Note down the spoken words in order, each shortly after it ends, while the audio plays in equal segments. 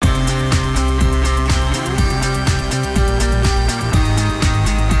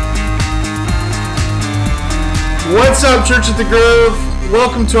What's up, Church at the Grove?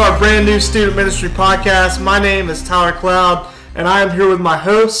 Welcome to our brand new student ministry podcast. My name is Tyler Cloud, and I am here with my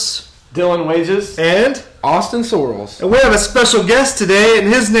hosts, Dylan Wages and Austen Sorrells. And we have a special guest today, and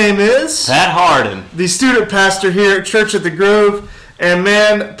his name is Pat Hardin, the student pastor here at Church at the Grove. And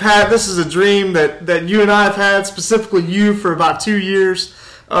man, Pat, this is a dream that you and I have had, specifically you, for about 2 years.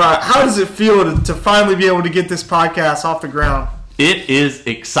 How does it feel to finally be able to get this podcast off the ground? It is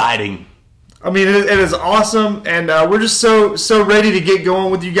exciting. I mean, it is awesome, and we're just so ready to get going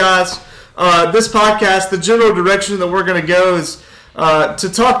with you guys. This podcast, the general direction that we're going to go is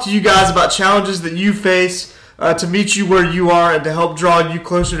to talk to you guys about challenges that you face, to meet you where you are, and to help draw you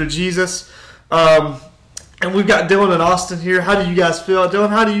closer to Jesus. And we've got Dylan and Austin here. How do you guys feel? Dylan,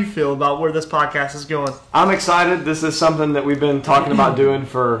 how do you feel about where this podcast is going? I'm excited. This is something that we've been talking about doing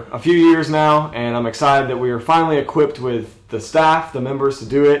for a few years now, and I'm excited that we are finally equipped with the staff, the members to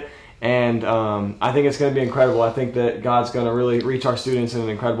do it. And I think it's going to be incredible. I think that God's going to really reach our students in an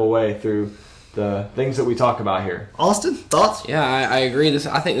incredible way through the things that we talk about here. Austin, thoughts? Yeah, I agree.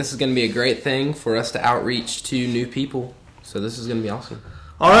 I think this is going to be a great thing for us to outreach to new people. So this is going to be awesome.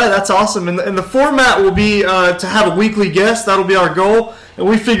 All right, that's awesome. And the format will be to have a weekly guest. That'll be our goal. And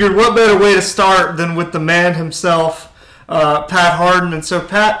we figured what better way to start than with the man himself, Pat Hardin. And so,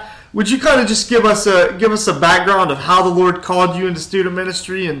 Pat, would you kind of just give us a background of how the Lord called you into student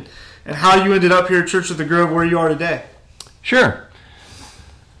ministry and how you ended up here at Church at the Grove where you are today? Sure.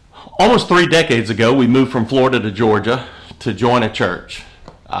 Almost 3 decades ago, we moved from Florida to Georgia to join a church.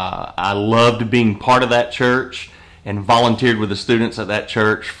 I loved being part of that church and volunteered with the students at that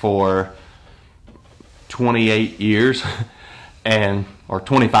church for 28 years or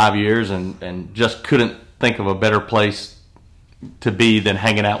 25 years and just couldn't think of a better place to be than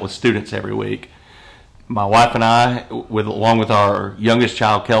hanging out with students every week. My wife and I, along with our youngest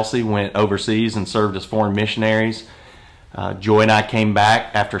child, Kelsey, went overseas and served as foreign missionaries. Joy and I came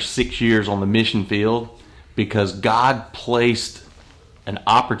back after 6 years on the mission field because God placed an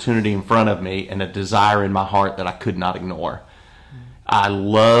opportunity in front of me and a desire in my heart that I could not ignore. I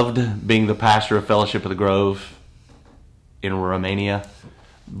loved being the pastor of Fellowship of the Grove in Romania,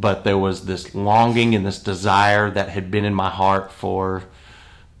 but there was this longing and this desire that had been in my heart for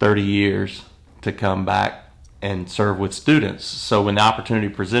 30 years to come back and serve with students. So when the opportunity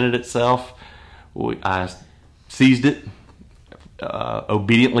presented itself, I seized it,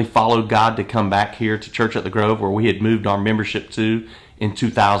 obediently followed God to come back here to Church at the Grove, where we had moved our membership to in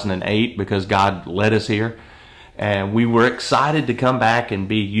 2008 because God led us here. And we were excited to come back and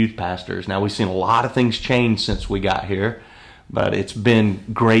be youth pastors. Now, we've seen a lot of things change since we got here, but it's been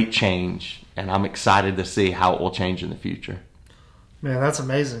great change, and I'm excited to see how it will change in the future. Man, that's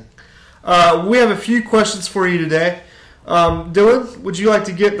amazing. We have a few questions for you today. Dylan, would you like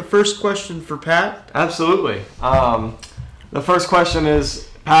to get the first question for Pat? Absolutely. The first question is,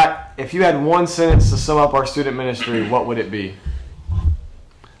 Pat, if you had one sentence to sum up our student ministry, what would it be?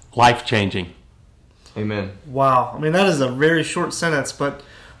 Life-changing. Amen. Wow. I mean, that is a very short sentence, but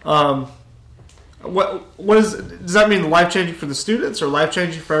does that mean life-changing for the students or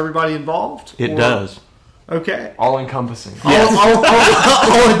life-changing for everybody involved? It does. Okay. All-encompassing.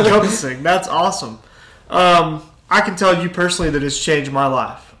 All encompassing. That's awesome. I can tell you personally that it's changed my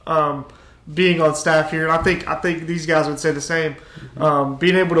life. Being on staff here, and I think these guys would say the same.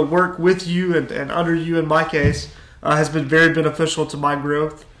 Being able to work with you and under you in my case has been very beneficial to my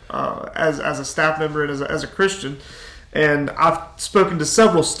growth as a staff member and as a Christian. And I've spoken to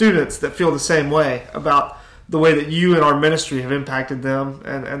several students that feel the same way about the way that you and our ministry have impacted them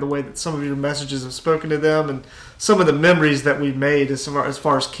and the way that some of your messages have spoken to them and some of the memories that we've made as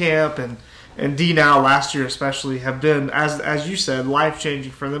far as camp and D-Now last year especially have been, as you said,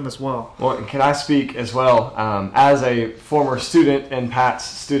 life-changing for them as well. Well, can I speak as well? As a former student in Pat's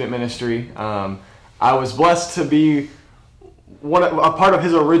student ministry, I was blessed to be a part of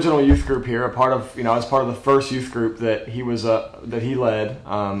his original youth group here. I was part of the first youth group that he led.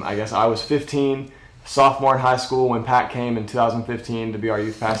 I guess I was 15, sophomore in high school when Pat came in 2015 to be our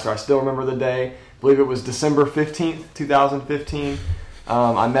youth pastor. I still remember the day. I believe it was December 15th, 2015.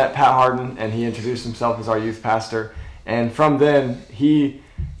 I met Pat Hardin, and he introduced himself as our youth pastor. And from then, he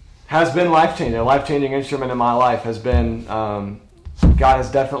has been life-changing. A life-changing instrument in my life has been, God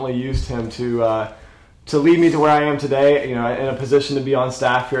has definitely used him to lead me to where I am today, in a position to be on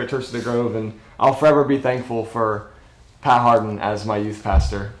staff here at Church of the Grove. And I'll forever be thankful for Pat Hardin as my youth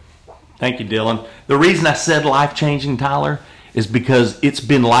pastor. Thank you, Dylan. The reason I said life-changing, Tyler, is because it's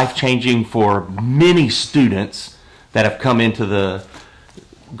been life-changing for many students that have come into the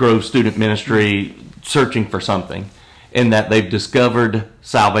Grove Student Ministry searching for something, in that they've discovered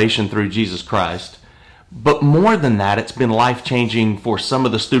salvation through Jesus Christ. But more than that, it's been life-changing for some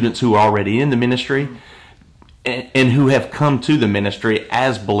of the students who are already in the ministry and who have come to the ministry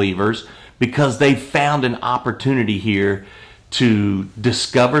as believers because they've found an opportunity here to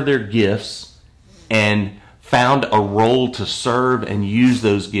discover their gifts and found a role to serve and use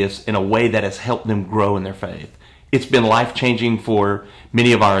those gifts in a way that has helped them grow in their faith. It's been life-changing for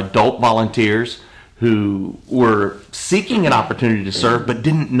many of our adult volunteers who were seeking an opportunity to serve but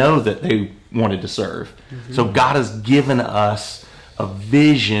didn't know that they wanted to serve. So God has given us a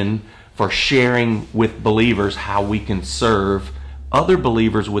vision for sharing with believers how we can serve other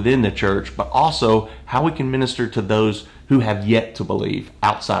believers within the church, but also how we can minister to those who have yet to believe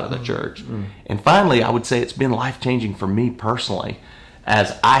outside of the church. And finally, I would say it's been life-changing for me personally,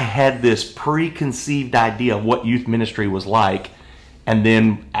 as I had this preconceived idea of what youth ministry was like, and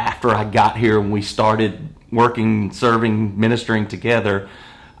then after I got here and we started working, serving, ministering together,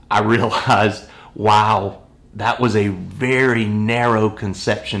 I realized, wow, that was a very narrow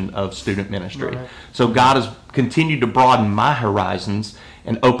conception of student ministry. Right. So God has continued to broaden my horizons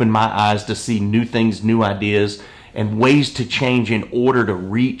and open my eyes to see new things, new ideas, and ways to change in order to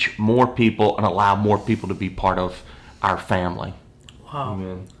reach more people and allow more people to be part of our family.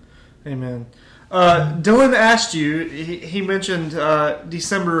 Wow. Amen. Dylan asked you, he mentioned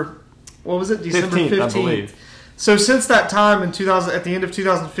December, what was it? December 15th. I believe. So since that time at the end of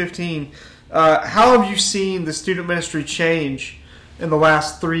 2015, how have you seen the student ministry change in the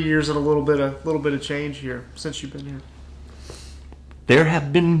last 3 years and a little bit of change here since you've been here? There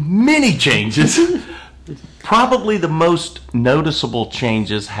have been many changes. Probably the most noticeable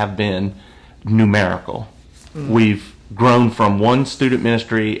changes have been numerical. We've grown from one student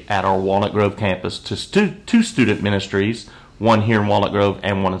ministry at our Walnut Grove campus to two student ministries, one here in Walnut Grove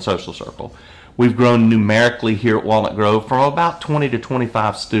and one in Social Circle. We've grown numerically here at Walnut Grove from about 20 to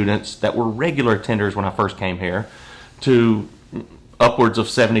 25 students that were regular attenders when I first came here to upwards of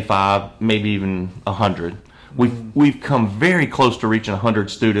 75, maybe even 100. We've come very close to reaching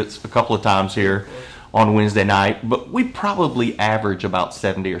 100 students a couple of times here on Wednesday night, but we probably average about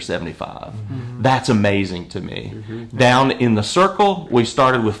 70 or 75. That's amazing to me. Down in the circle, we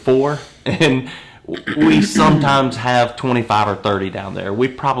started with 4, and we sometimes have 25 or 30 down there. We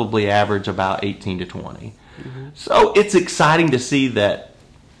probably average about 18 to 20. So it's exciting to see that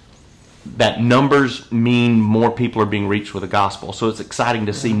numbers mean more people are being reached with the gospel. So it's exciting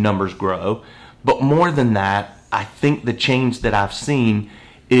to see numbers grow. But more than that, I think the change that I've seen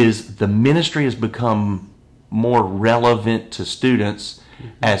is the ministry has become more relevant to students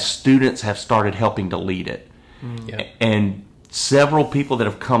as students have started helping to lead it. And several people that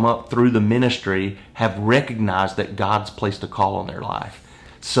have come up through the ministry have recognized that God's placed a call on their life.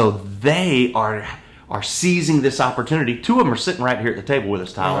 So they are seizing this opportunity. 2 of them are sitting right here at the table with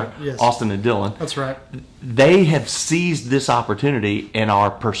us, Tyler. Yes. Austen and Dillon. That's right. They have seized this opportunity and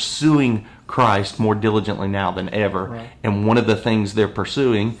are pursuing Christ more diligently now than ever. Right. And one of the things they're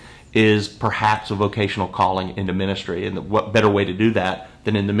pursuing is perhaps a vocational calling into ministry. And what better way to do that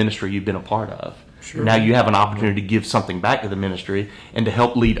than in the ministry you've been a part of? Sure. Now you have an opportunity to give something back to the ministry and to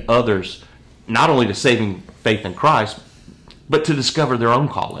help lead others, not only to saving faith in Christ, but to discover their own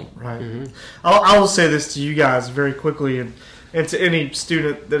calling. Right. I will say this to you guys very quickly, and to any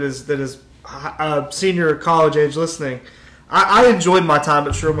student that is senior or college age listening. I enjoyed my time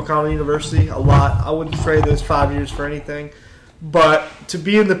at Sherwood McConnell University a lot. I wouldn't trade those 5 years for anything. But to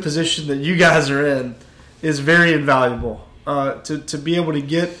be in the position that you guys are in is very invaluable. To be able to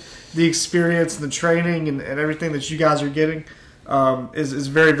get the experience and the training and everything that you guys are getting is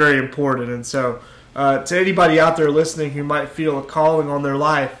very, very important. And so to anybody out there listening who might feel a calling on their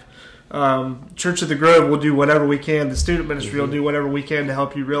life, Church of the Grove will do whatever we can. The student ministry will do whatever we can to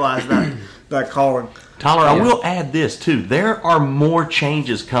help you realize that calling. Tyler, I will add this too. There are more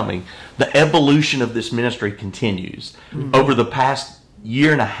changes coming. The evolution of this ministry continues. Over the past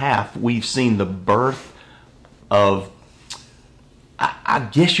year and a half, we've seen the birth of, I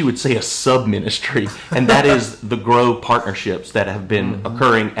guess you would say, a sub-ministry, and that is the Grow partnerships that have been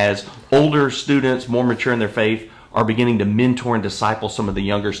occurring as older students, more mature in their faith, are beginning to mentor and disciple some of the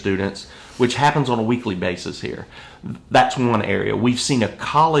younger students, which happens on a weekly basis here. That's one area. We've seen a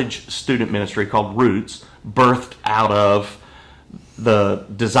college student ministry called Roots birthed out of the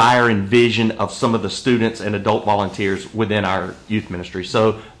desire and vision of some of the students and adult volunteers within our youth ministry.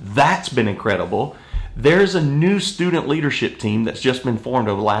 So that's been incredible. There's a new student leadership team that's just been formed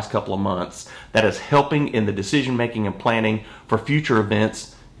over the last couple of months that is helping in the decision-making and planning for future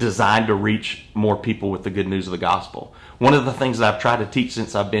events designed to reach more people with the good news of the gospel. One of the things that I've tried to teach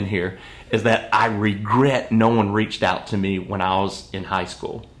since I've been here is that I regret no one reached out to me when I was in high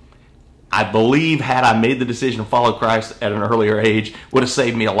school. I believe had I made the decision to follow Christ at an earlier age, would have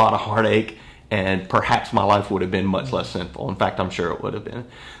saved me a lot of heartache, and perhaps my life would have been much less sinful. In fact, I'm sure it would have been.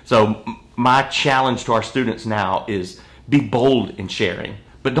 So my challenge to our students now is be bold in sharing,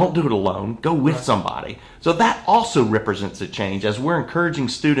 but don't do it alone. Go with somebody. So that also represents a change as we're encouraging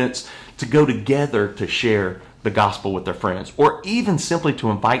students to go together to share the gospel with their friends, or even simply to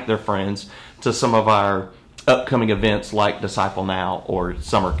invite their friends to some of our upcoming events like Disciple Now or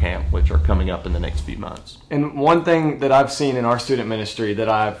Summer Camp, which are coming up in the next few months. And one thing that I've seen in our student ministry that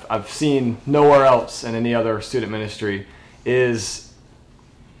I've seen nowhere else in any other student ministry is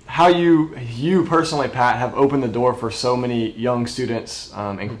how you personally, Pat, have opened the door for so many young students,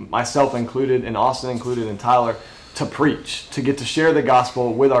 and myself included, and Austin included, and Tyler, to preach, to get to share the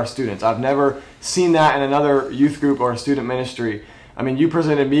gospel with our students. I've never seen that in another youth group or a student ministry. I mean, you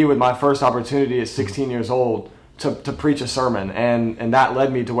presented me with my first opportunity at 16 years old to preach a sermon, and that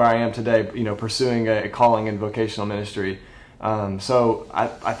led me to where I am today, pursuing a calling in vocational ministry. So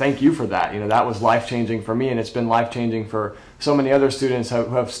I thank you for that. That was life-changing for me, and it's been life-changing for so many other students who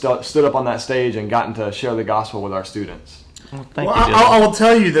have stood up on that stage and gotten to share the gospel with our students. I will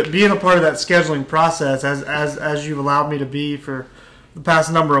tell you that being a part of that scheduling process, as you've allowed me to be for the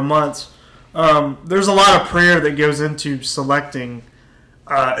past number of months, there's a lot of prayer that goes into selecting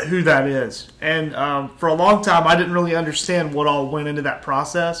who that is. And for a long time, I didn't really understand what all went into that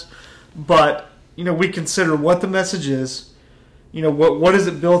process. But, we consider what the message is, what is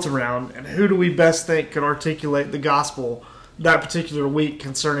it built around, and who do we best think could articulate the gospel that particular week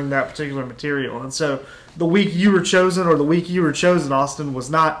concerning that particular material. And so the week you were chosen, or the week you were chosen, Austin, was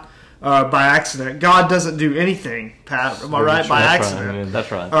not by accident. God doesn't do anything, Pat, am I right? By accident.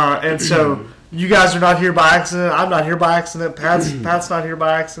 That's right. And so you guys are not here by accident. I'm not here by accident. Pat's not here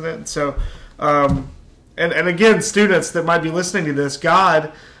by accident. So, and again, students that might be listening to this,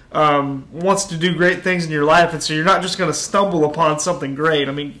 God wants to do great things in your life, and so you're not just going to stumble upon something great.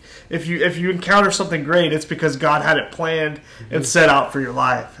 I mean, if you encounter something great, it's because God had it planned and set out for your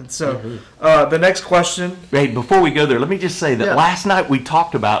life. And so, the next question. Hey, before we go there, let me just say that last night we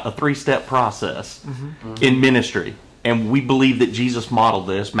talked about a 3-step process in ministry, and we believe that Jesus modeled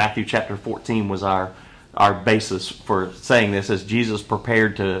this. Matthew chapter 14 was our basis for saying this, as Jesus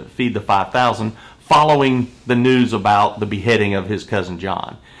prepared to feed the 5,000, following the news about the beheading of his cousin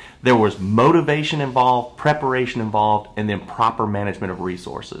John. There was motivation involved, preparation involved, and then proper management of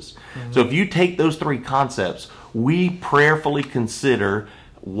resources. So if you take those 3 concepts, we prayerfully consider,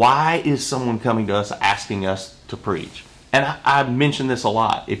 why is someone coming to us asking us to preach? And I mention this a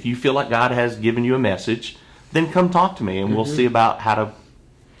lot. If you feel like God has given you a message, then come talk to me, and we'll see about how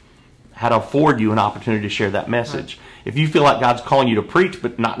to afford you an opportunity to share that message. If you feel like God's calling you to preach,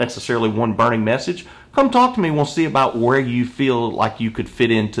 but not necessarily one burning message, come talk to me. We'll see about where you feel like you could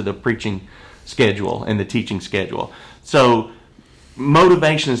fit into the preaching schedule and the teaching schedule. So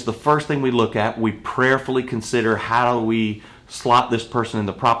motivation is the first thing we look at. We prayerfully consider, how do we slot this person in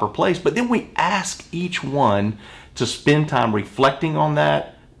the proper place? But then we ask each one to spend time reflecting on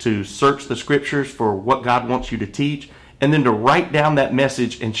that, to search the scriptures for what God wants you to teach, and then to write down that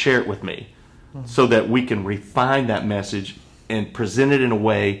message and share it with me, so that we can refine that message and present it in a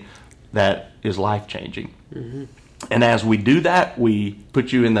way that is life-changing. And as we do that, we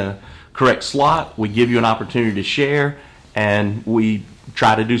put you in the correct slot, we give you an opportunity to share, and we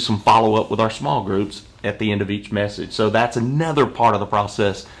try to do some follow-up with our small groups at the end of each message. So that's another part of the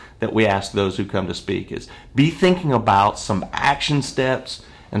process that we ask those who come to speak, is be thinking about some action steps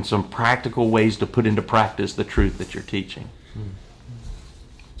and some practical ways to put into practice the truth that you're teaching.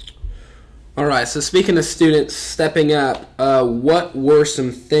 All right, so speaking of students stepping up, what were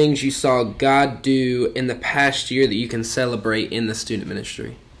some things you saw God do in the past year that you can celebrate in the student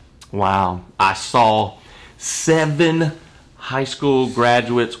ministry? Wow. I saw 7 high school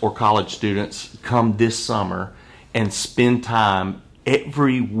graduates or college students come this summer and spend time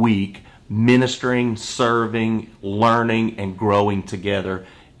every week ministering, serving, learning, and growing together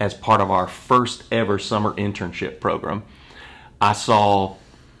as part of our first ever summer internship program. I saw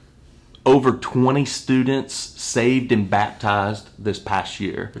over 20 students saved and baptized this past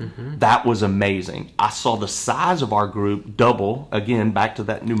year. That was amazing. I saw the size of our group double, again, back to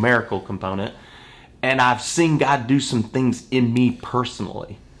that numerical component, and I've seen God do some things in me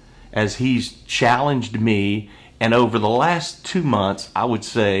personally as He's challenged me, and over the last 2 months, I would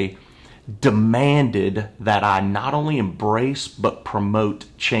say, demanded that I not only embrace but promote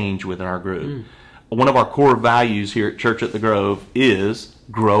change within our group. One of our core values here at Church at the Grove is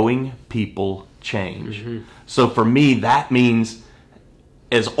growing people change. So for me, that means,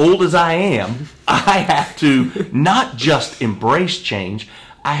 as old as I am, I have to not just embrace change,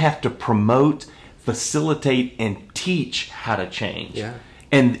 I have to promote, facilitate, and teach how to change. Yeah.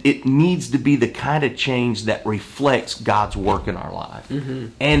 And it needs to be the kind of change that reflects God's work in our life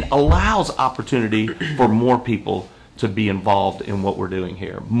and allows opportunity for more people to be involved in what we're doing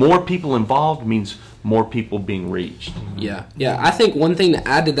here. More people involved means more people being reached. Yeah. I think one thing to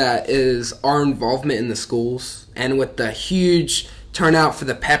add to that is our involvement in the schools, and with the huge turnout for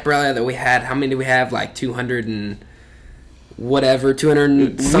the pep rally that we had. How many do we have? Like 200 and whatever, 200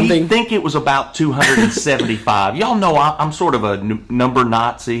 and something? We think it was about 275. Y'all know I'm sort of a number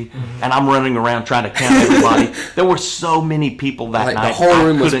Nazi, and I'm running around trying to count everybody. There were so many people that night. The whole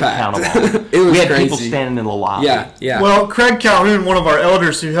room was couldn't packed. count them all. It was we had crazy. people standing in the lobby. Yeah. Well, Craig Calhoun, one of our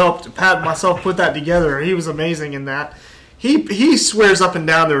elders who helped Pat and myself put that together, he was amazing in that. He swears up and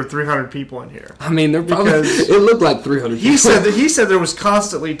down there were 300 people in here. I mean, there probably Because it looked like 300 people. He said there was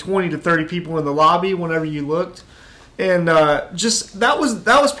constantly 20 to 30 people in the lobby whenever you looked. And just that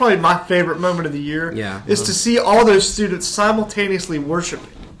was probably my favorite moment of the year. Yeah. Is to see all those students simultaneously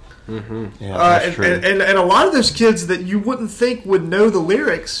worshiping. Yeah, that's true. And a lot of those kids that you wouldn't think would know the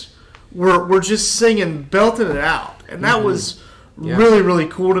lyrics were just singing, belting it out. And that was really, really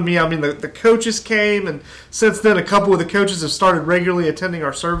cool to me. I mean, the coaches came, and since then a couple of the coaches have started regularly attending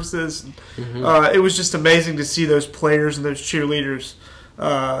our services. It was just amazing to see those players and those cheerleaders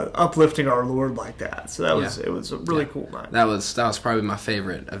uplifting our Lord like that. So it was a really cool night. That was probably my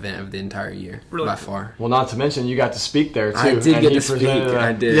favorite event of the entire year, Really by cool. far. Well, not to mention you got to speak there too. I did and get he to speak. presented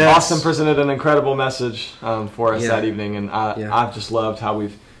I did. Yes. Austin presented an incredible message for us Yeah. that evening, and I've just loved how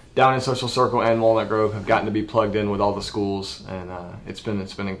we've down in Social Circle and Walnut Grove have gotten to be plugged in with all the schools, and it's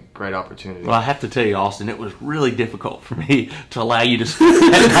been a great opportunity. Well, I have to tell you, Austin, it was really difficult for me to allow you to speak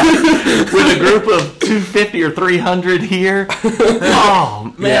that night with a group of 250 or 300 here.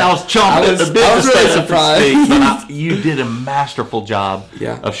 Oh, man, I was chomping at the bit I was to really stand up surprised. and speak, but you did a masterful job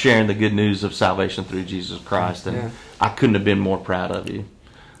Yeah. of sharing the good news of salvation through Jesus Christ, and I couldn't have been more proud of you.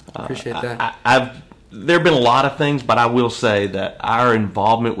 Appreciate that. There have been a lot of things, but I will say that our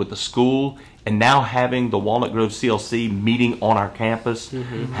involvement with the school and now having the Walnut Grove CLC meeting on our campus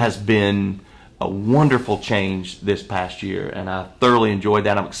has been a wonderful change this past year, and I thoroughly enjoyed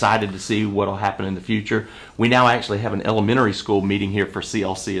that. I'm excited to see what will happen in the future. We now actually have an elementary school meeting here for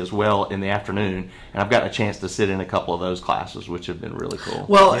CLC as well in the afternoon, and I've gotten a chance to sit in a couple of those classes, which have been really cool.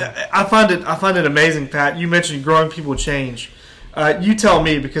 Well, I find it amazing, Pat. You mentioned growing people change. You tell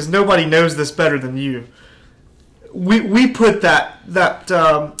me, because nobody knows this better than you. We put that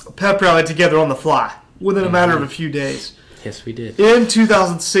pep rally together on the fly within a matter of a few days. Yes, we did. In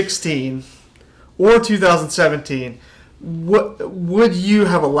 2016 or 2017, would you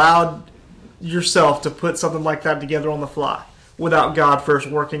have allowed yourself to put something like that together on the fly without God first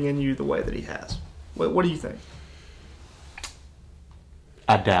working in you the way that He has? What do you think?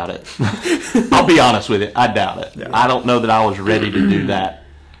 I doubt it. I'll be honest with you. I doubt it. Yeah. I don't know that I was ready to do that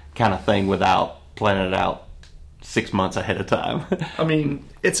kind of thing without planning it out 6 months ahead of time. I mean,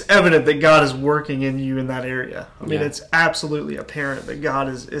 it's evident that God is working in you in that area. I mean, Yeah. it's absolutely apparent that God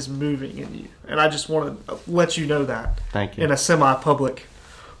is moving in you. And I just want to let you know that Thank you. in a semi-public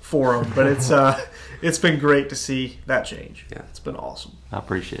forum. But it's been great to see that change. Yeah. It's been awesome. I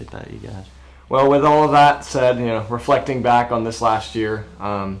appreciate that, you guys. Well, with all of that said, reflecting back on this last year,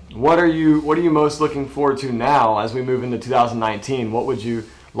 what are you most looking forward to now as we move into 2019? What would you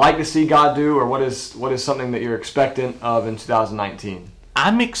like to see God do, or what is something that you're expectant of in 2019?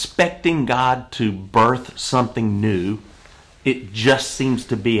 I'm expecting God to birth something new. It just seems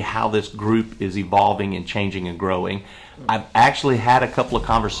to be how this group is evolving and changing and growing. I've actually had a couple of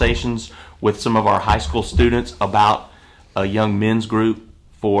conversations with some of our high school students about a young men's group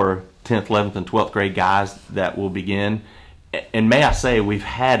for 10th, 11th, and 12th grade guys that will begin. And may I say, we've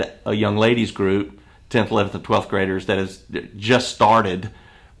had a young ladies group, 10th, 11th, and 12th graders, that has just started,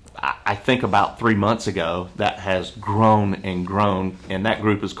 I think about 3 months ago, that has grown and grown, and that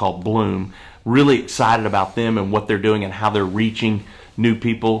group is called Bloom. Really excited about them and what they're doing and how they're reaching new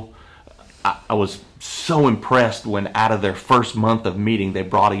people. I was so impressed when out of their first month of meeting, they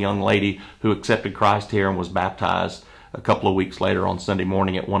brought a young lady who accepted Christ here and was baptized a couple of weeks later on Sunday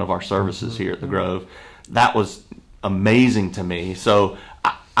morning at one of our services here at the Grove. That was amazing to me. So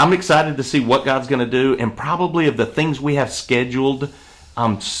I'm excited to see what God's going to do, and probably of the things we have scheduled,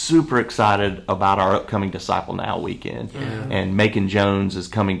 I'm super excited about our upcoming Disciple Now weekend. And Macon Jones is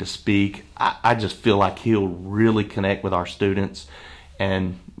coming to speak. I just feel like he'll really connect with our students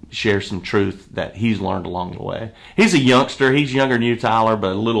and share some truth that he's learned along the way. He's a youngster. He's younger than you, Tyler,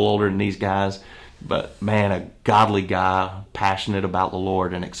 but a little older than these guys. But, man, a godly guy, passionate about the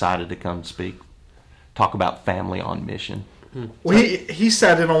Lord and excited to come speak. Talk about family on mission. Well, he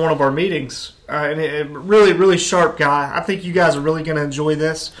sat in on one of our meetings, and really, really sharp guy. I think you guys are really going to enjoy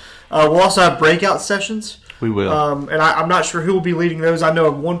this. We'll also have breakout sessions. We will. And I'm not sure who will be leading those. I know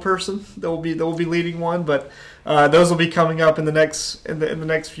of one person that will be leading one, but those will be coming up in the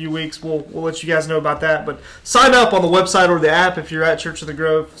next few weeks. We'll let you guys know about that. But sign up on the website or the app if you're at Church of the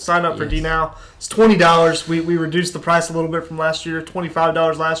Grove. Sign up for D-Now. It's $20. We reduced the price a little bit from last year,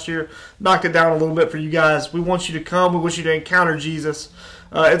 $25 last year. Knocked it down a little bit for you guys. We want you to come. We want you to encounter Jesus.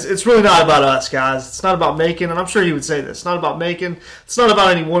 It's really not about us, guys. It's not about making, and I'm sure he would say this. It's not about making. It's not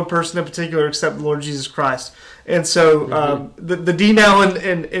about any one person in particular except the Lord Jesus Christ. And so the D-Now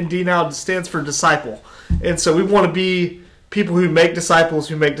and D-Now stands for disciple. And so we want to be people who make disciples,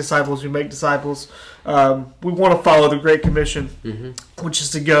 who make disciples, who make disciples. We want to follow the Great Commission, which is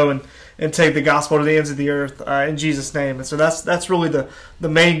to go and take the gospel to the ends of the earth in Jesus' name. And so that's really the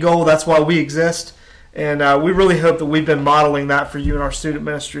main goal. That's why we exist. And we really hope that we've been modeling that for you in our student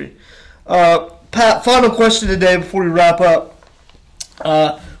ministry. Pat, final question today before we wrap up.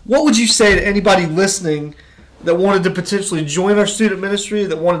 What would you say to anybody listening that wanted to potentially join our student ministry,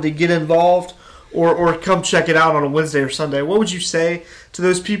 that wanted to get involved, or come check it out on a Wednesday or Sunday? What would you say to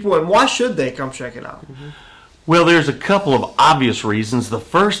those people, and why should they come check it out? Well, there's a couple of obvious reasons. The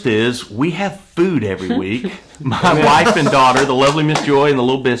first is we have food every week. My wife and daughter, the lovely Miss Joy and the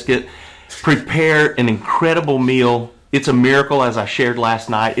little biscuit, prepare an incredible meal. It's a miracle, as I shared last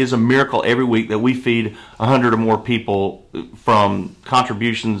night. It's a miracle every week that we feed 100 or more people from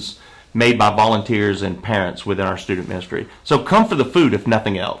contributions made by volunteers and parents within our student ministry. So come for the food, if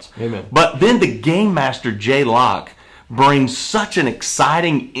nothing else. Amen. But then the game master, Jay Locke, brings such an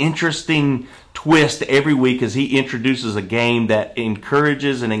exciting, interesting twist every week as he introduces a game that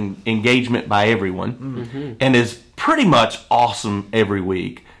encourages an engagement by everyone and is pretty much awesome every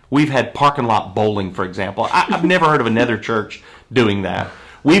week. We've had parking lot bowling, for example. I've never heard of another church doing that.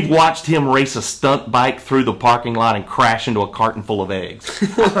 We've watched him race a stunt bike through the parking lot and crash into a carton full of eggs.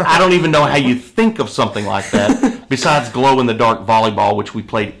 I don't even know how you think of something like that, besides glow-in-the-dark volleyball, which we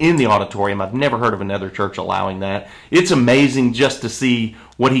played in the auditorium. I've never heard of another church allowing that. It's amazing just to see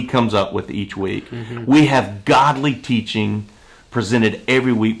what he comes up with each week. We have godly teaching presented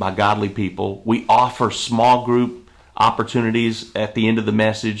every week by godly people. We offer small group opportunities at the end of the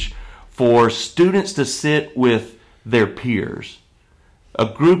message for students to sit with their peers. A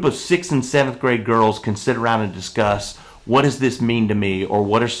group of 6th and 7th grade girls can sit around and discuss, what does this mean to me, or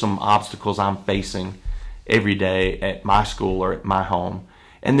what are some obstacles I'm facing every day at my school or at my home.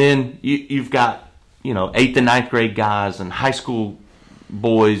 And then you've got 8th and 9th grade guys and high school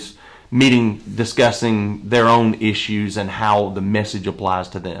boys meeting, discussing their own issues and how the message applies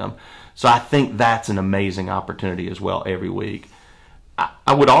to them. So I think that's an amazing opportunity as well every week.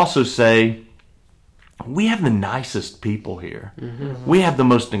 I would also say we have the nicest people here. We have the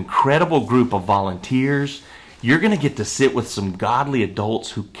most incredible group of volunteers. You're going to get to sit with some godly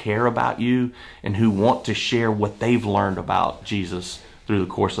adults who care about you and who want to share what they've learned about Jesus through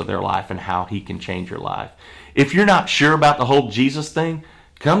the course of their life and how he can change your life. If you're not sure about the whole Jesus thing,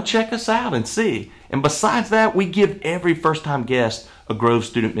 come check us out and see. And besides that, we give every first-time guest a Grove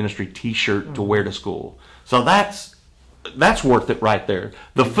Student Ministry t-shirt to wear to school. So that's worth it right there.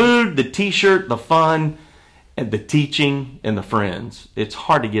 The food, the t-shirt, the fun, and the teaching, and the friends. It's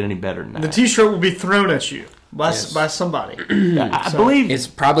hard to get any better than that. The t-shirt will be thrown at you by somebody. I believe it's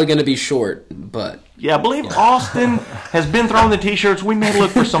probably going to be short, but... Yeah, I believe Austen has been throwing the t-shirts. We may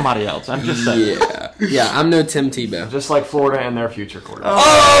look for somebody else. I'm just saying. Yeah, I'm no Tim Tebow. Just like Florida and their future quarterback.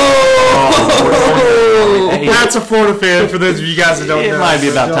 Pat's a Florida fan, for those of you guys that don't know. It might be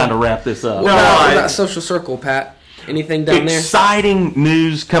about time to wrap this up. What about Social Circle, Pat? Anything down there? Exciting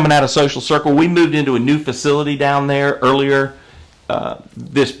news coming out of Social Circle. We moved into a new facility down there earlier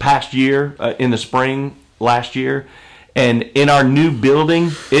this past year, in the spring last year. And in our new building,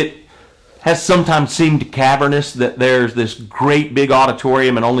 it has sometimes seemed cavernous, that there's this great big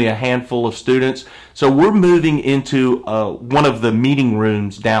auditorium and only a handful of students. So we're moving into one of the meeting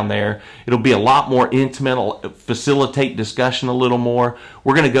rooms down there. It'll be a lot more intimate, it'll facilitate discussion a little more.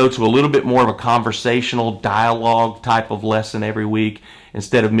 We're going to go to a little bit more of a conversational dialogue type of lesson every week,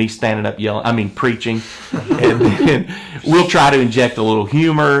 instead of me standing up preaching. And then we'll try to inject a little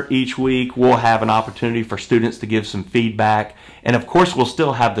humor each week. We'll have an opportunity for students to give some feedback. And of course, we'll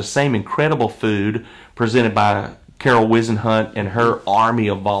still have the same incredible food presented by Carol Wisenhunt and her army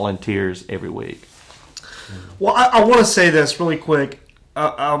of volunteers every week. Well, I want to say this really quick.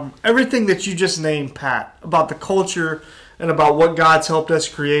 Everything that you just named, Pat, about the culture and about what God's helped us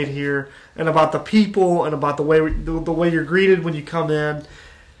create here, and about the people and about the way you're greeted when you come in,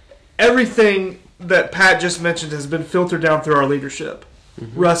 everything that Pat just mentioned has been filtered down through our leadership,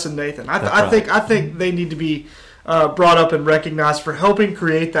 Russ and Nathan. I think they need to be brought up and recognized for helping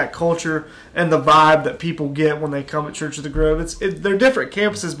create that culture and the vibe that people get when they come at Church of the Grove. They're different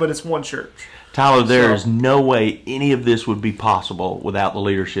campuses, but it's one church. Tyler, there is no way any of this would be possible without the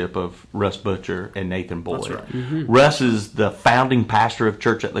leadership of Russ Butcher and Nathan Boyd. That's right. Russ is the founding pastor of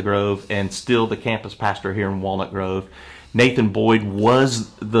Church at the Grove and still the campus pastor here in Walnut Grove. Nathan Boyd was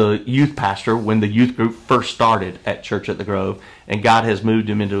the youth pastor when the youth group first started at Church at the Grove, and God has moved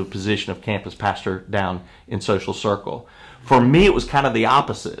him into a position of campus pastor down in Social Circle. For me, it was kind of the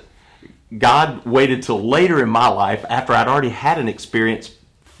opposite. God waited till later in my life, after I'd already had an experience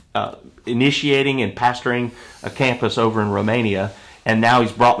initiating and pastoring a campus over in Romania, and now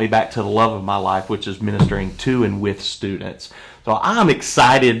he's brought me back to the love of my life, which is ministering to and with students. So I'm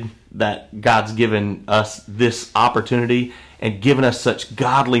excited that God's given us this opportunity and given us such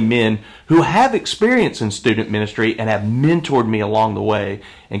godly men who have experience in student ministry and have mentored me along the way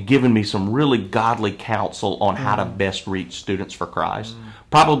and given me some really godly counsel on how to best reach students for Christ.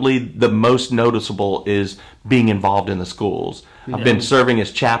 Probably the most noticeable is being involved in the schools. I've been serving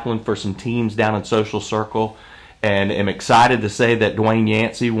as chaplain for some teams down in Social Circle, and am excited to say that Dwayne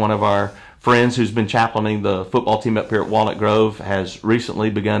Yancey, one of our friends who's been chaplaining the football team up here at Walnut Grove, has recently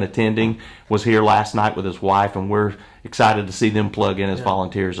begun attending, was here last night with his wife, and we're excited to see them plug in as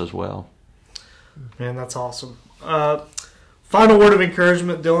volunteers as well. Man, that's awesome. Final word of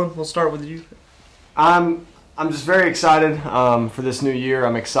encouragement, Dylan. We'll start with you. I'm just very excited for this new year.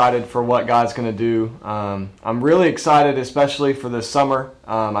 I'm excited for what God's going to do. I'm really excited, especially for this summer.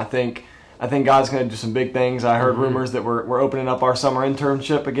 I think God's going to do some big things. I heard rumors that we're opening up our summer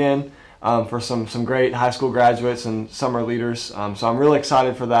internship again for some great high school graduates and summer leaders. So I'm really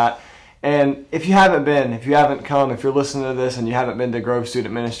excited for that. And if you haven't come, if you're listening to this and you haven't been to Grove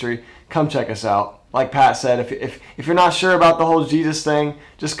Student Ministry, come check us out. Like Pat said, if you're not sure about the whole Jesus thing,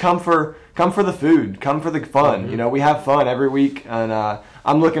 just come for the food, come for the fun. You know, we have fun every week, and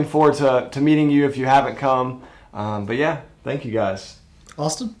I'm looking forward to meeting you if you haven't come. But yeah, thank you guys.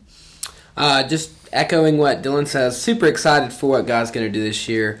 Austin? Just echoing what Dylan says, super excited for what God's going to do this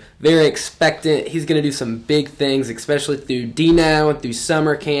year. Very expectant. He's going to do some big things, especially through D-Now and through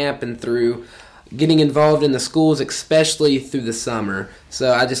summer camp and through getting involved in the schools, especially through the summer.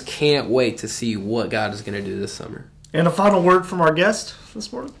 So I just can't wait to see what God is going to do this summer. And a final word from our guest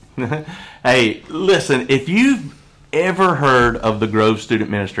this morning? Hey, listen, if you've ever heard of the Grove Student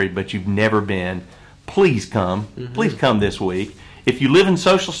Ministry but you've never been, please come. Please come this week. If you live in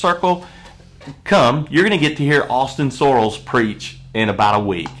Social Circle, come. You're going to get to hear Austin Sorrells preach in about a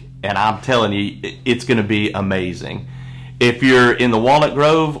week, and I'm telling you, it's going to be amazing. If you're in the Walnut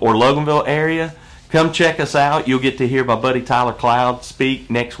Grove or Loganville area, come check us out. You'll get to hear my buddy Tyler Cloud speak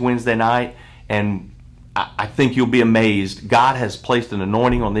next Wednesday night, and I think you'll be amazed. God has placed an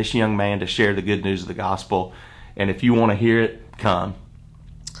anointing on this young man to share the good news of the gospel, and if you want to hear it, come.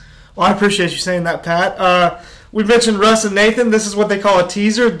 Well, I appreciate you saying that, Pat. We mentioned Russ and Nathan. This is what they call a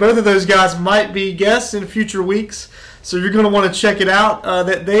teaser. Both of those guys might be guests in future weeks, so you're going to want to check it out.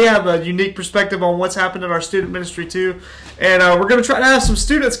 That they have a unique perspective on what's happened in our student ministry too, and we're going to try to have some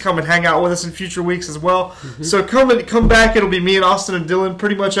students come and hang out with us in future weeks as well. So come back. It'll be me and Austen and Dillon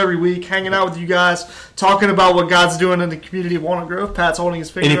pretty much every week, hanging out with you guys, talking about what God's doing in the community of Walnut Grove. Pat's holding his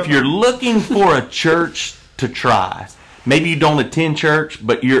finger. And if you're looking for a church to try, maybe you don't attend church,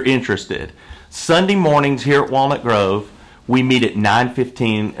 but you're interested. Sunday mornings here at Walnut Grove, we meet at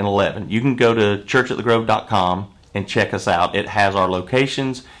 9:15 and 11. You can go to churchatthegrove.com and check us out. It has our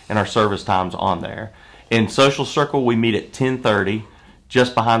locations and our service times on there. In Social Circle, we meet at 10:30,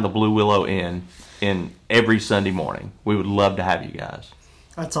 just behind the Blue Willow Inn, in every Sunday morning. We would love to have you guys.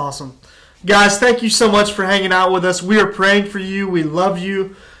 That's awesome. Guys, thank you so much for hanging out with us. We are praying for you. We love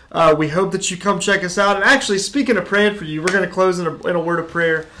you. We hope that you come check us out. And actually, speaking of praying for you, we're going to close in a word of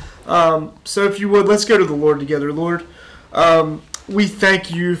prayer. So if you would, let's go to the Lord together. Lord, we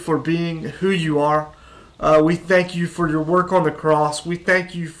thank you for being who you are. We thank you for your work on the cross. We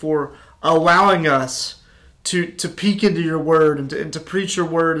thank you for allowing us to peek into your word and to preach your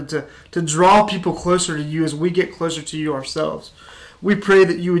word and to draw people closer to you as we get closer to you ourselves. We pray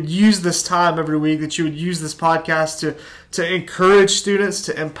that you would use this time every week, that you would use this podcast to encourage students,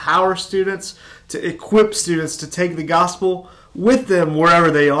 to empower students, to equip students to take the gospel with them wherever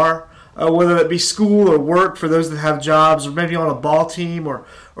they are, whether that be school or work for those that have jobs, or maybe on a ball team, or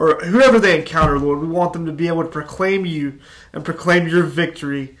whoever they encounter, Lord. We want them to be able to proclaim you and proclaim your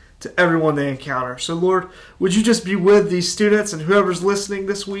victory to everyone they encounter. So, Lord, would you just be with these students and whoever's listening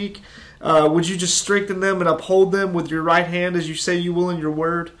this week, Would you just strengthen them and uphold them with your right hand as you say you will in your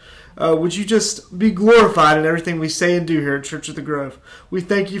word? Would you just be glorified in everything we say and do here at Church of the Grove? We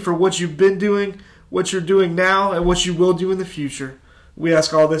thank you for what you've been doing, what you're doing now, and what you will do in the future. We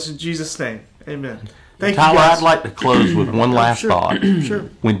ask all this in Jesus' name. Amen. Thank you, Tyler, guys. I'd like to close with one last thought. Sure.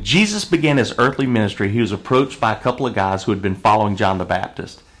 When Jesus began his earthly ministry, he was approached by a couple of guys who had been following John the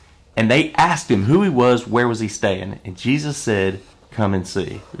Baptist. And they asked him who he was, where was he staying. And Jesus said, come and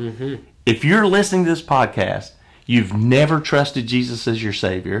see. Mm-hmm. If you're listening to this podcast, you've never trusted Jesus as your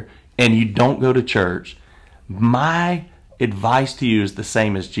Savior, and you don't go to church, my advice to you is the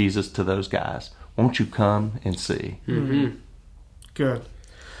same as Jesus to those guys. Won't you come and see? Mm-hmm. Good.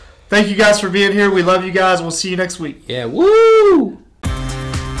 Thank you guys for being here. We love you guys. We'll see you next week. Yeah, woo!